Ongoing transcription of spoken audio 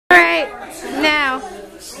now.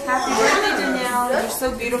 Happy birthday, Danielle. You're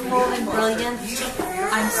so beautiful and brilliant.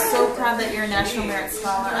 I'm so proud that you're a National Merit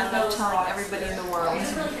Scholar. I love telling everybody in the world.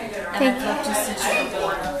 And I'd love to see you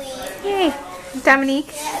aboard. Yay.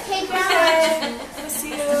 Dominique. See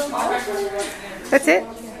you. That's it?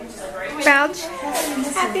 Belge.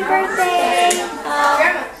 Happy birthday!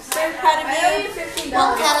 So proud of you.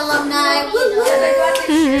 Wildcat alumni.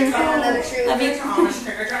 Love you.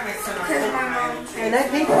 And that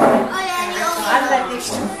paper. Oh yeah, I like this.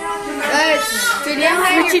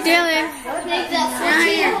 What you doing?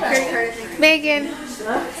 Megan.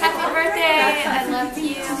 Happy birthday! I love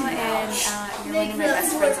you, and you're one of my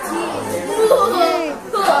best friends.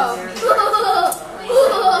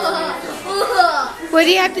 What do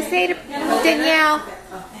you have to say to Danielle?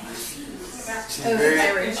 She's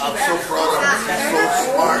very, I'm so proud of her. She's so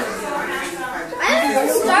smart. I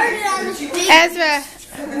haven't started on this big Ezra,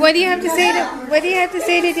 what do you have to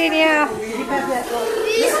say to Danielle?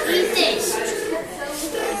 eat this.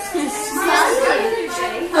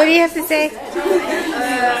 What do you have to say?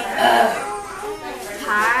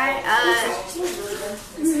 Hi.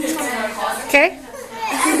 Okay.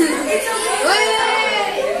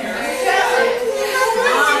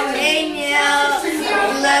 Danielle,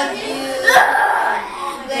 love you.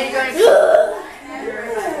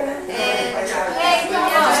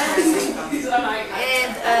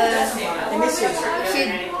 We should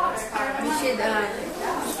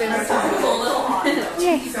spend more time.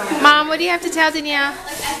 Yay. Mom, what do you have to tell Danielle?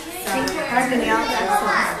 Hi, Danielle. I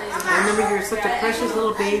remember you were such a precious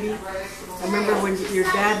little baby. I remember when your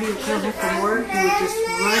dad would come home from work, he would just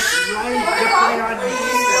rush right on you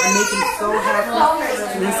and make him so happy.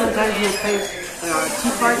 And then sometimes he would play tea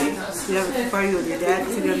party. You have a tea party with your dad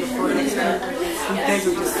sitting on the floor next to you. You guys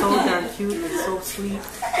were just so darn cute and so sweet.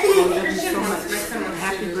 And we love you so much. And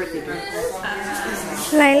happy birthday, dear.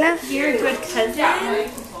 Lila? You're a good cousin,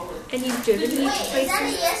 and you've driven me to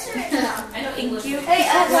places. Thank you.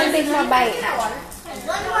 One big more bite.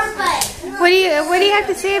 One more bite. What do you have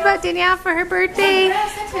to say about Danielle for her birthday?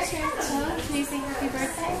 Can you say happy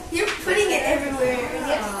birthday? You're putting it everywhere.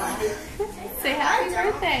 Say happy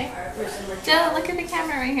birthday. Jill, look at the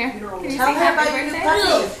camera right here. Can you say Tell me happy about your new birthday?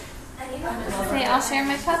 puppy. Say, I'll share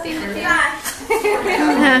my puppy with you.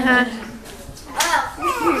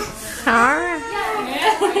 Alright.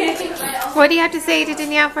 What do you have to say to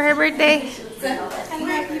Danielle for her birthday?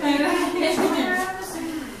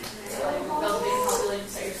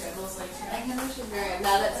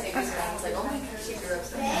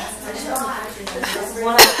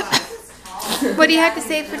 What do you have to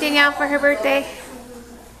say for Danielle for her birthday?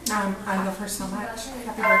 I love her so much.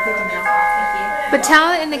 Happy birthday, Danielle. But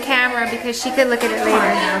tell it in the camera because she could look at it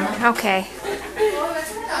later. Okay.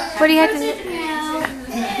 What do you have to say?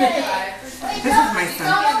 This is my son.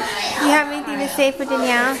 Do you have anything to say for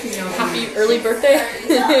Danielle? Happy early birthday.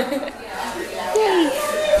 Yay.